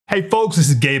Hey folks, this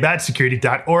is Gabe at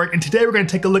Security.org, and today we're going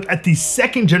to take a look at the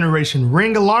second generation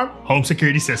Ring alarm home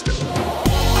security system.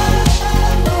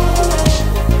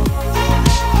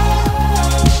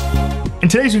 In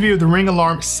today's review of the Ring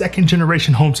alarm second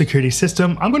generation home security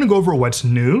system, I'm going to go over what's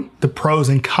new, the pros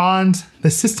and cons,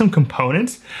 the system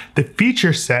components, the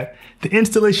feature set, the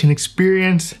installation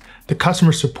experience, the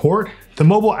customer support, the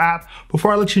mobile app,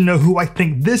 before I let you know who I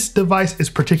think this device is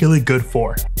particularly good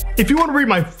for. If you want to read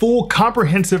my full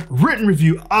comprehensive written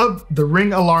review of the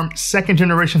Ring alarm second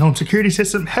generation home security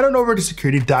system, head on over to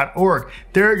Security.org.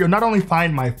 There you'll not only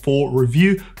find my full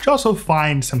review, but you'll also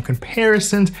find some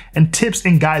comparisons and tips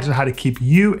and guides on how to keep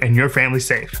you and your family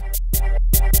safe.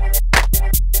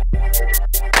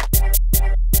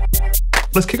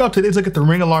 Let's kick off today's look at the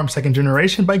Ring alarm second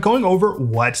generation by going over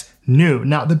what's new.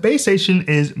 Now, the base station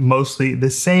is mostly the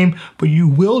same, but you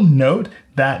will note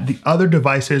that the other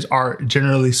devices are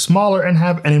generally smaller and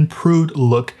have an improved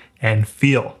look and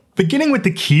feel. Beginning with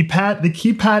the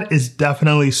keypad is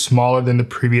definitely smaller than the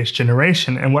previous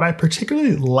generation. And what I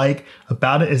particularly like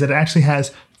about it is that it actually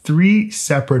has 3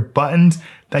 separate buttons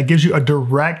that gives you a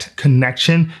direct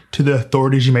connection to the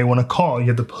authorities you may want to call. You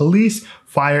have the police,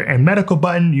 fire, and medical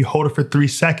button. You hold it for 3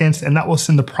 seconds and that will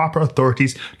send the proper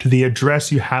authorities to the address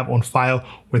you have on file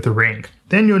with the Ring.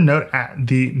 Then you'll note at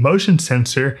the motion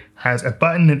sensor has a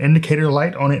button and indicator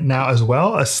light on it now as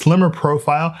well, a slimmer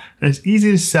profile, and it's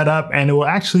easy to set up and it will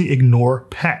actually ignore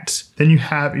pets. Then you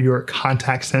have your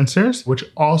contact sensors, which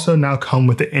also now come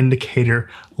with the indicator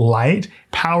light,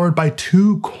 powered by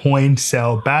 2 coin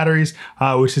cell batteries,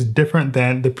 which is different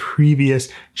than the previous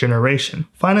generation.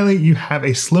 Finally, you have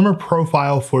a slimmer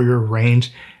profile for your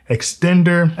range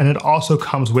extender, and it also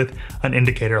comes with an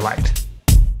indicator light.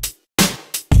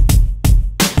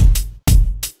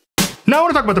 Now I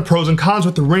want to talk about the pros and cons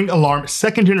with the Ring alarm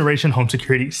second generation home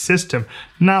security system.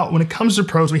 Now, when it comes to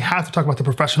pros, we have to talk about the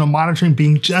professional monitoring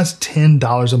being just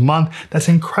 $10 a month. That's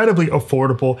incredibly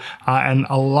affordable and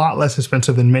a lot less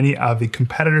expensive than many of the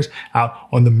competitors out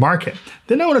on the market.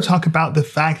 Then I want to talk about the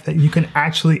fact that you can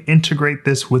actually integrate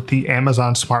this with the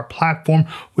Amazon Smart Platform,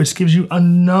 which gives you a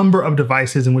number of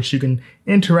devices in which you can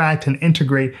interact and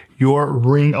integrate your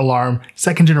Ring alarm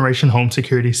second generation home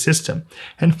security system.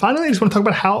 And finally, I just want to talk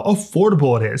about how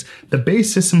affordable it is. The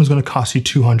base system is going to cost you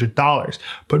 $200,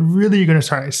 but really you're going to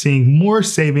start seeing more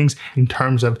savings in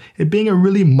terms of it being a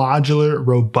really modular,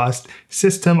 robust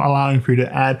system, allowing for you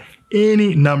to add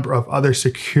any number of other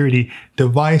security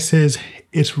devices.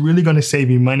 It's really going to save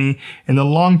you money in the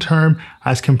long term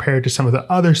as compared to some of the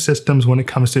other systems when it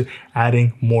comes to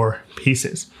adding more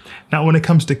pieces. Now, when it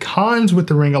comes to cons with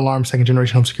the Ring alarm second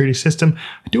generation home security system,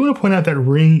 I do want to point out that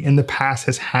Ring in the past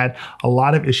has had a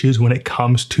lot of issues when it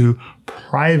comes to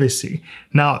privacy.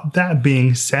 Now, that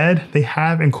being said, they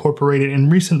have incorporated in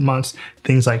recent months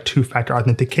things like 2-factor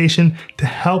authentication to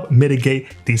help mitigate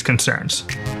these concerns.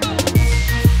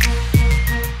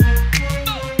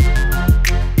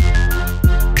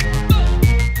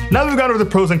 Now that we've gone over the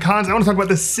pros and cons, I want to talk about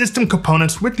the system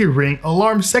components with your Ring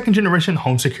alarm second generation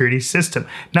home security system.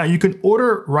 Now you can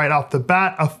order right off the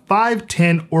bat a 5,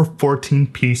 10, or 14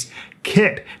 piece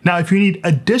kit. Now, if you need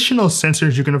additional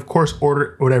sensors, you can of course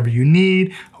order whatever you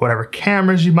need, whatever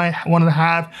cameras you might want to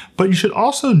have, but you should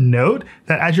also note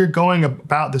that as you're going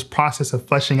about this process of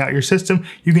fleshing out your system,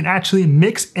 you can actually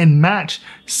mix and match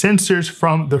sensors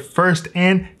from the first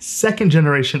and second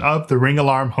generation of the Ring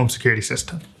alarm home security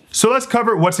system. So let's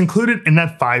cover what's included in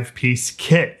that 5-piece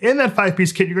kit. In that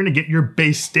 5-piece kit, you're going to get your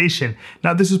base station.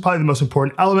 Now, this is probably the most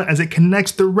important element as it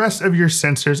connects the rest of your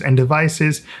sensors and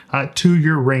devices to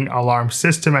your Ring alarm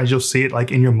system, as you'll see it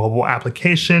like in your mobile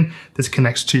application. This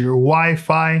connects to your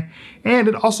Wi-Fi, and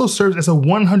it also serves as a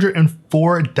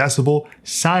 104 decibel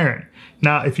siren.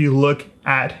 Now, if you look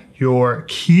at your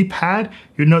keypad,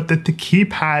 you note that the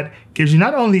keypad gives you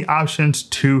not only options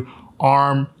to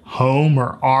arm home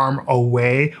or arm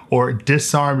away or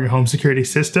disarm your home security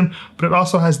system, but it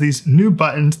also has these new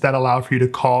buttons that allow for you to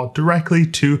call directly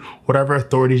to whatever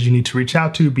authorities you need to reach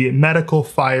out to, be it medical,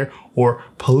 fire, or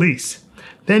police.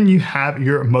 Then you have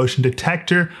your motion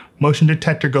detector. Motion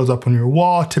detector goes up on your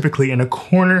wall, typically in a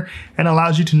corner, and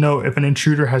allows you to know if an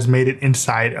intruder has made it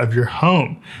inside of your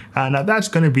home. Now that's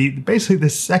going to be basically the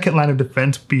second line of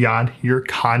defense beyond your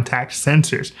contact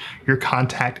sensors. Your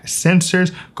contact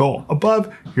sensors go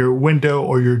above your window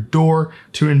or your door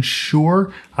to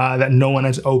ensure that no one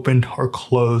has opened or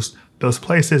closed those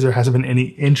places or has been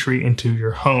any entry into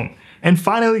your home. And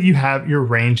finally, you have your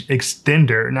range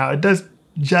extender. Now it does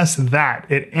just that.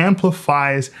 It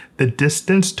amplifies the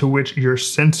distance to which your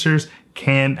sensors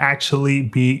can actually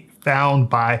be found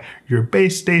by your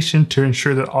base station to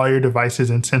ensure that all your devices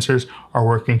and sensors are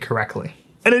working correctly.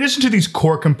 In addition to these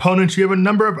core components, you have a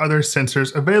number of other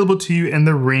sensors available to you in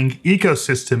the Ring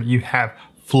ecosystem. You have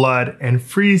flood and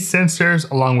freeze sensors,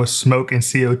 along with smoke and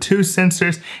CO2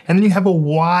 sensors. And then you have a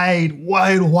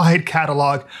wide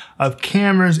catalog of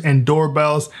cameras and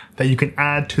doorbells that you can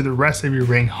add to the rest of your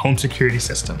Ring home security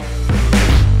system.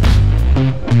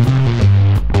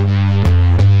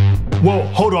 Whoa,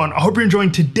 hold on. I hope you're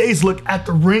enjoying today's look at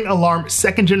the Ring Alarm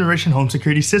 2nd generation home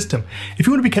security system. If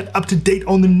you want to be kept up to date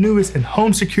on the newest in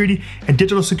home security and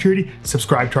digital security,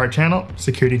 subscribe to our channel,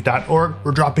 Security.org.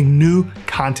 We're dropping new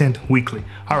content weekly.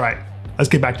 All right, let's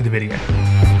get back to the video.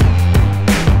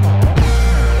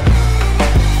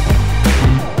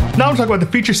 Now I'm talking about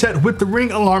the feature set with the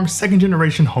Ring Alarm 2nd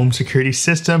generation home security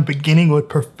system, beginning with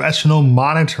professional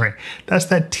monitoring. That's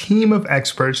that team of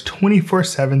experts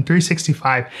 24/7,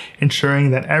 365,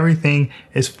 ensuring that everything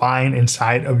is fine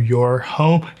inside of your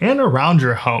home and around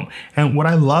your home. And what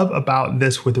I love about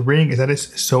this with the Ring is that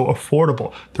it's so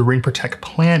affordable. The Ring Protect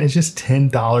plan is just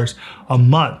 $10 a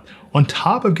month. On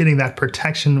top of getting that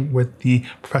protection with the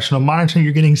professional monitoring,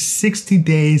 you're getting 60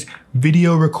 days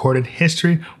video recorded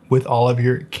history with all of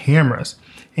your cameras.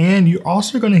 And you're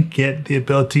also going to get the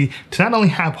ability to not only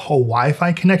have a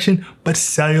Wi-Fi connection, but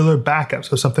cellular backup.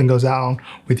 So if something goes out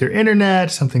with your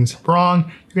internet, something's wrong,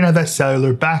 you're gonna have that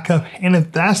cellular backup. And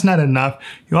if that's not enough,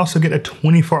 you also get a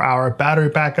 24-hour battery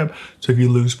backup. So if you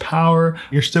lose power,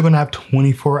 you're still gonna have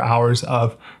 24 hours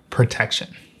of protection.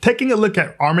 Taking a look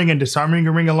at arming and disarming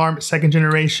a Ring Alarm 2nd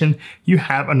generation, you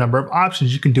have a number of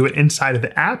options. You can do it inside of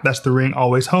the app. That's the Ring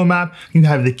Always Home app. You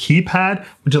have the Keypad,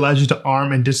 which allows you to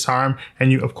arm and disarm.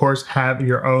 And you, of course, have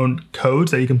your own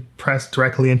codes that you can press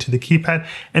directly into the keypad.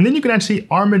 And then you can actually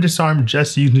arm and disarm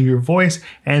just using your voice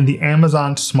and the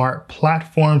Amazon smart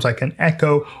platforms like an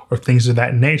Echo or things of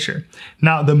that nature.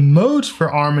 Now, the modes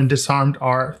for arm and disarmed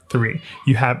are 3.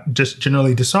 You have just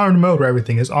generally disarmed mode where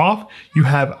everything is off. You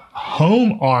have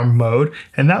home arm mode,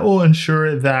 and that will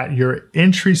ensure that your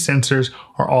entry sensors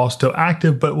are all still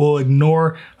active, but will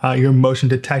ignore your motion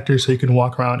detector so you can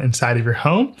walk around inside of your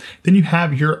home. Then you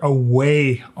have your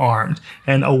away armed,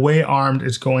 and away armed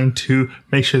is going to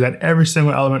make sure that every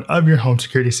single element of your home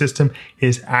security system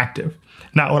is active.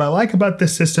 Now, what I like about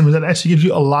this system is that it actually gives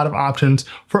you a lot of options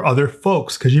for other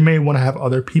folks, because you may want to have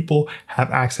other people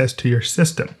have access to your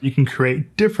system. You can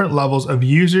create different levels of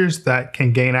users that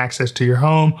can gain access to your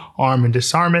home, arm and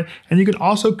disarm it. And you can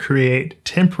also create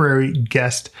temporary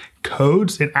guest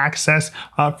codes and access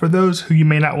for those who you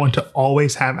may not want to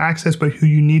always have access, but who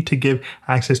you need to give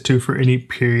access to for any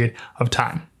period of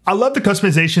time. I love the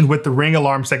customization with the Ring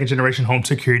Alarm 2nd generation home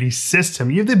security system.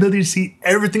 You have the ability to see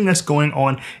everything that's going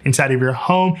on inside of your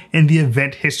home in the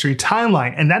event history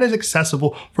timeline. And that is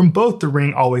accessible from both the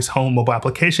Ring Always Home mobile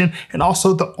application and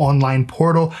also the online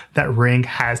portal that Ring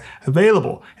has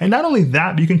available. And not only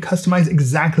that, but you can customize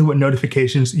exactly what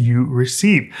notifications you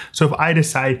receive. So if I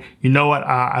decide, you know what,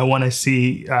 I want to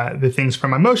see the things from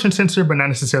my motion sensor, but not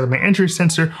necessarily my entry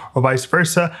sensor, or vice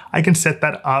versa, I can set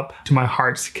that up to my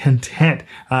heart's content.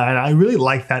 And I really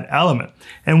like that element.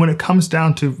 And when it comes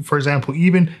down to, for example,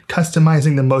 even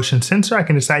customizing the motion sensor, I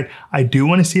can decide I do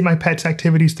want to see my pet's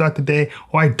activities throughout the day,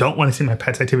 or I don't want to see my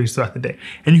pet's activities throughout the day.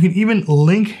 And you can even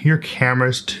link your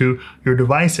cameras to your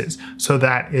devices so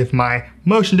that if my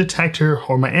motion detector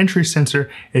or my entry sensor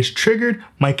is triggered,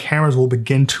 my cameras will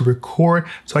begin to record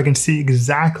so I can see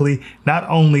exactly not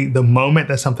only the moment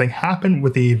that something happened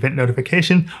with the event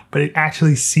notification, but it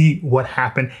actually see what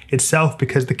happened itself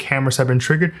because the cameras have been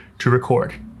triggered to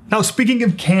record. Now, speaking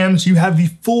of cams, you have the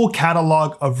full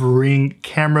catalog of Ring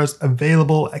cameras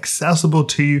available, accessible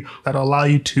to you, that allow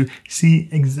you to see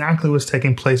exactly what's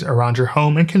taking place around your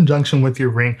home in conjunction with your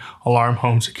Ring Alarm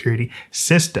home security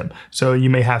system. So you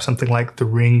may have something like the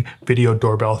Ring Video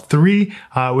Doorbell 3,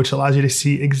 which allows you to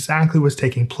see exactly what's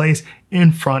taking place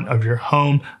in front of your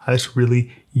home. That's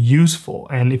really useful.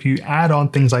 And if you add on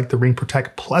things like the Ring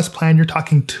Protect Plus plan, you're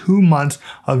talking 2 months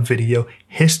of video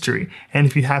history. And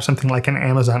if you have something like an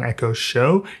Amazon Echo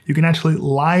Show, you can actually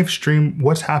live stream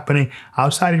what's happening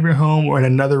outside of your home or in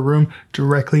another room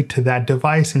directly to that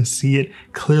device and see it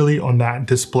clearly on that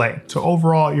display. So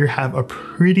overall, you have a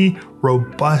pretty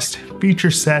robust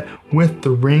feature set with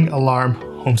the Ring Alarm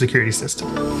home security system.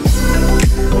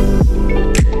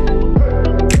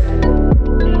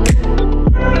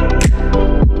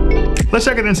 Let's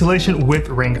check out installation with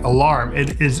Ring Alarm.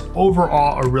 It is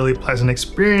overall a really pleasant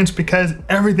experience because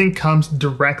everything comes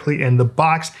directly in the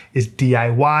box. It's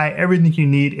DIY. Everything you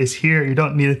need is here. You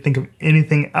don't need to think of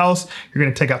anything else. You're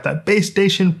gonna take out that base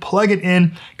station, plug it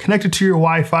in, connect it to your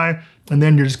Wi-Fi, and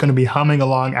then you're just gonna be humming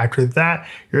along after that.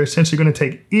 You're essentially gonna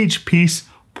take each piece,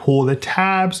 pull the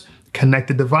tabs, connect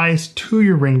the device to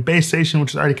your Ring base station,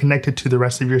 which is already connected to the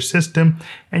rest of your system.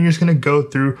 And you're just gonna go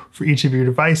through for each of your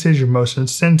devices, your motion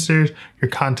sensors,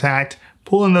 your contact,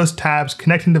 pull in those tabs,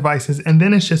 connecting devices, and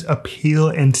then it's just a peel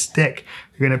and stick.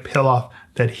 You're gonna peel off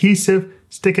the adhesive,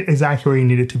 stick it exactly where you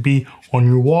need it to be on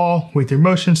your wall with your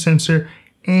motion sensor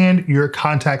and your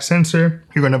contact sensor.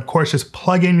 You're gonna, of course, just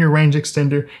plug in your range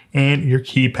extender and your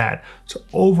keypad. So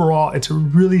overall, it's a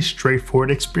really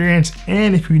straightforward experience.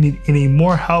 And if you need any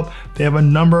more help, they have a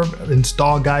number of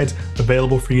install guides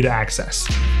available for you to access.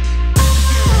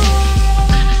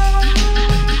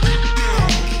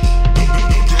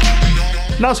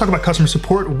 Now let's talk about customer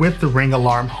support with the Ring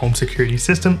Alarm Home Security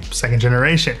System 2nd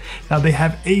generation. Now they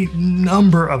have a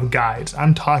number of guides.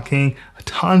 I'm talking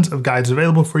tons of guides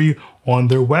available for you on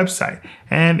their website.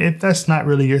 And if that's not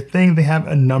really your thing, they have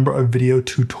a number of video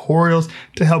tutorials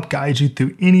to help guide you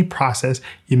through any process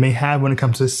you may have when it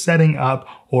comes to setting up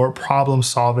or problem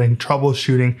solving,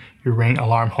 troubleshooting your Ring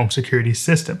Alarm Home Security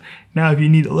System. Now, if you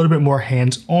need a little bit more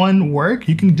hands-on work,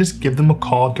 you can just give them a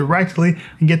call directly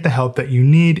and get the help that you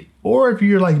need. Or if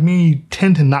you're like me, you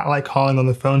tend to not like calling on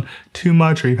the phone too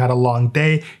much, or you've had a long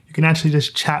day, you can actually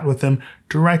just chat with them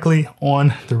directly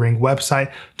on the Ring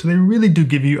website. So they really do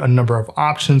give you a number of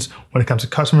options when it comes to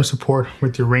customer support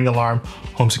with your Ring Alarm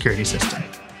Home Security System.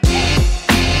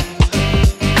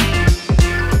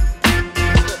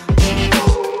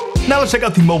 Now let's check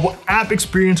out the mobile app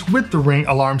experience with the Ring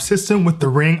Alarm System with the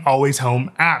Ring Always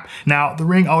Home app. Now, the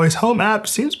Ring Always Home app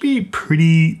seems to be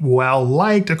pretty well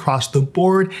liked across the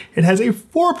board. It has a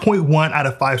 4.1 out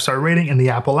of 5-star rating in the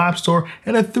Apple App Store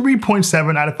and a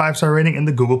 3.7 out of 5-star rating in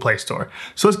the Google Play Store.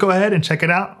 So let's go ahead and check it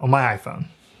out on my iPhone.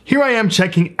 Here I am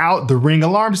checking out the Ring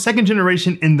Alarm 2nd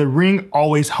generation in the Ring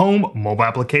Always Home mobile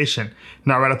application.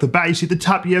 Now, right off the bat, you see at the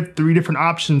top, you have 3 different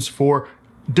options for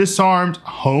disarmed,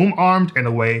 home armed, and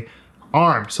away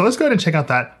armed. So let's go ahead and check out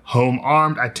that home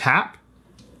armed. I tap.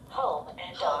 Home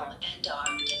and armed.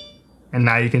 And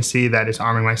now you can see that it's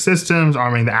arming my systems,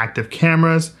 arming the active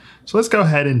cameras. So let's go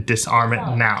ahead and disarm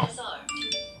it now.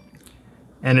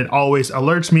 And it always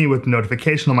alerts me with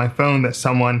notification on my phone that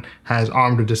someone has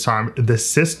armed or disarmed the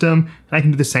system. And I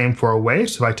can do the same for away.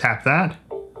 So if I tap that,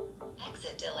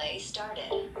 Exit delay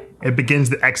started. it begins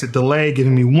the exit delay,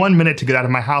 giving me 1 minute to get out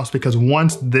of my house, because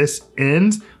once this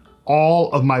ends,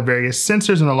 all of my various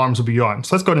sensors and alarms will be on.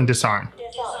 So let's go ahead and disarm.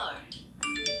 Disarmed.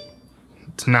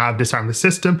 So now I've disarmed the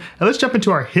system. And let's jump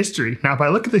into our history. Now, if I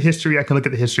look at the history, I can look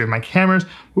at the history of my cameras.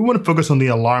 We want to focus on the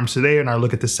alarms today, and I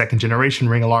look at the 2nd generation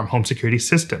Ring Alarm Home Security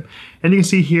System. And you can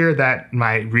see here that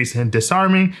my recent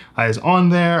disarming is on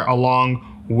there, along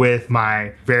with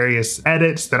my various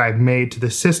edits that I've made to the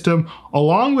system,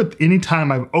 along with any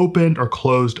time I've opened or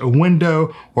closed a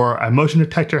window or a motion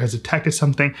detector has detected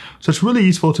something. So it's really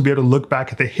useful to be able to look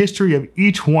back at the history of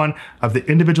each one of the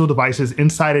individual devices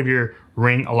inside of your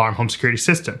Ring Alarm Home Security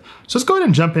System. So let's go ahead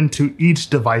and jump into each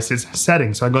device's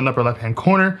settings. So I go in the upper left-hand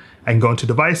corner, I can go into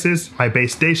devices, my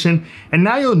base station, and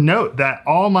now you'll note that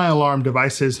all my alarm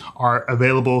devices are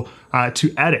available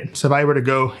to edit. So if I were to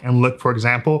go and look, for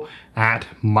example, at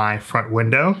my front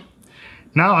window,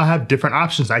 now I have different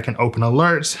options. I can open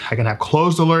alerts, I can have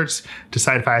closed alerts,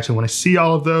 decide if I actually want to see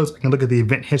all of those. I can look at the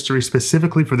event history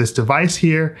specifically for this device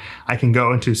here. I can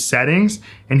go into settings,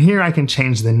 and here I can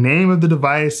change the name of the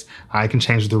device. I can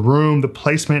change the room, the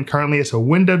placement. Currently it's a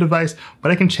window device,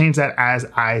 but I can change that as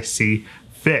I see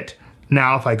fit.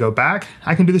 Now, if I go back,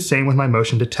 I can do the same with my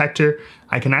motion detector.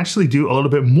 I can actually do a little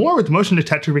bit more with the motion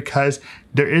detector because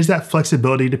there is that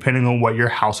flexibility depending on what your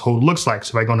household looks like.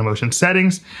 So if I go into motion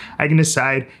settings, I can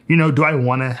decide, do I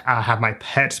want to have my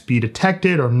pets be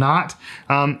detected or not?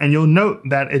 And you'll note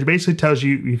that it basically tells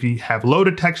you if you have low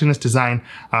detection, it's designed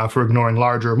for ignoring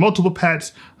larger or multiple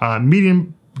pets,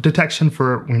 medium detection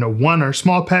for 1 or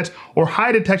small pets, or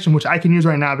high detection, which I can use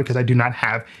right now because I do not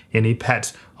have any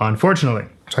pets, unfortunately.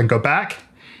 So I can go back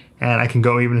and I can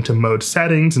go even into mode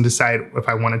settings and decide if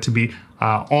I want it to be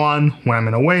on when I'm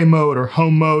in away mode or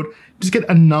home mode. Just get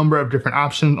a number of different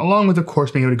options, along with, of course,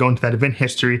 being able to go into that event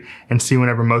history and see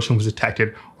whenever motion was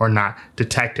detected or not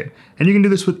detected. And you can do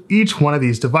this with each one of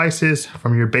these devices,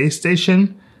 from your base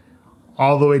station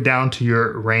all the way down to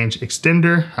your range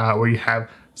extender, where you have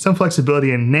some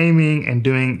flexibility in naming and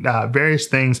doing various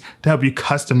things to help you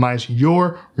customize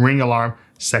your Ring Alarm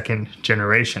 2nd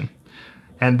generation.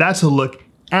 And that's a look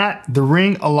at the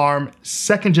Ring Alarm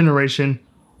 2nd generation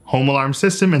home alarm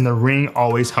system in the Ring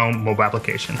Always Home mobile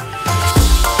application.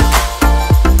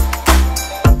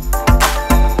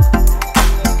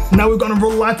 Now we've gone over a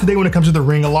lot today when it comes to the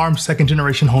Ring Alarm second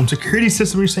generation home security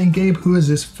system. You're saying, Gabe, who is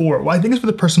this for? Well, I think it's for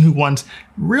the person who wants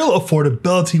real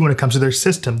affordability when it comes to their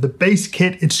system. The base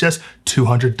kit, it's just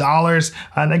 $200,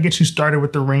 and that gets you started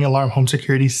with the Ring Alarm home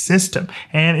security system.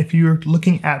 And if you're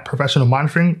looking at professional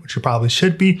monitoring, which you probably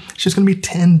should be, it's just gonna be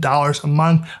 $10 a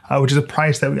month, which is a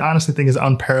price that we honestly think is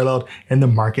unparalleled in the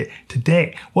market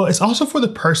today. Well, it's also for the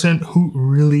person who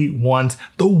really wants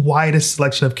the widest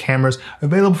selection of cameras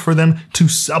available for them to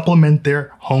supplement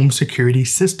their home security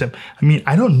system. I mean,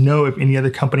 I don't know if any other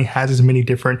company has as many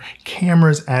different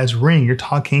cameras as Ring. You're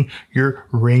talking your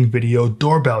Ring video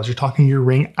doorbells, you're talking your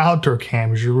Ring outdoor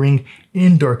cameras, your Ring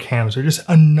indoor cams, or just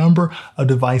a number of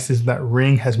devices that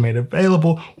Ring has made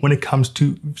available when it comes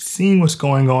to seeing what's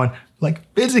going on, like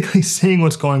physically seeing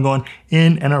what's going on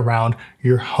in and around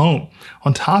your home.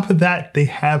 On top of that, they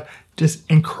have just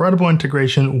incredible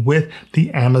integration with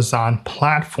the Amazon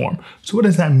platform. So what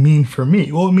does that mean for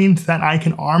me? Well, it means that I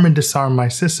can arm and disarm my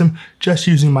system just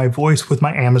using my voice with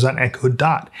my Amazon Echo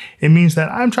Dot. It means that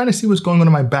I'm trying to see what's going on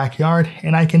in my backyard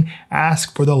and I can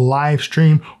ask for the live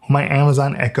stream on my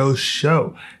Amazon Echo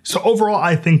Show. So overall,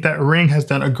 I think that Ring has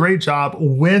done a great job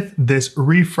with this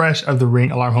refresh of the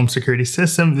Ring Alarm home security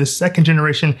system. This second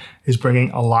generation is bringing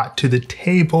a lot to the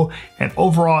table. And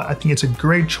overall, I think it's a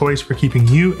great choice for keeping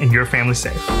you and your family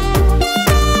safe.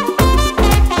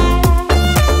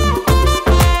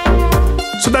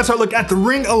 So that's our look at the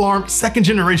Ring Alarm second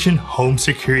generation home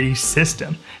security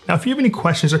system. Now, if you have any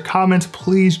questions or comments,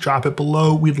 please drop it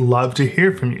below. We'd love to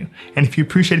hear from you. And if you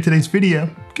appreciated today's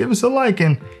video, give us a like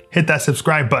and hit that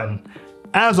subscribe button.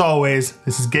 As always,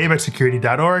 this is Gabe at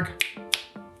Security.org.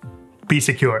 Be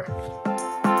secure.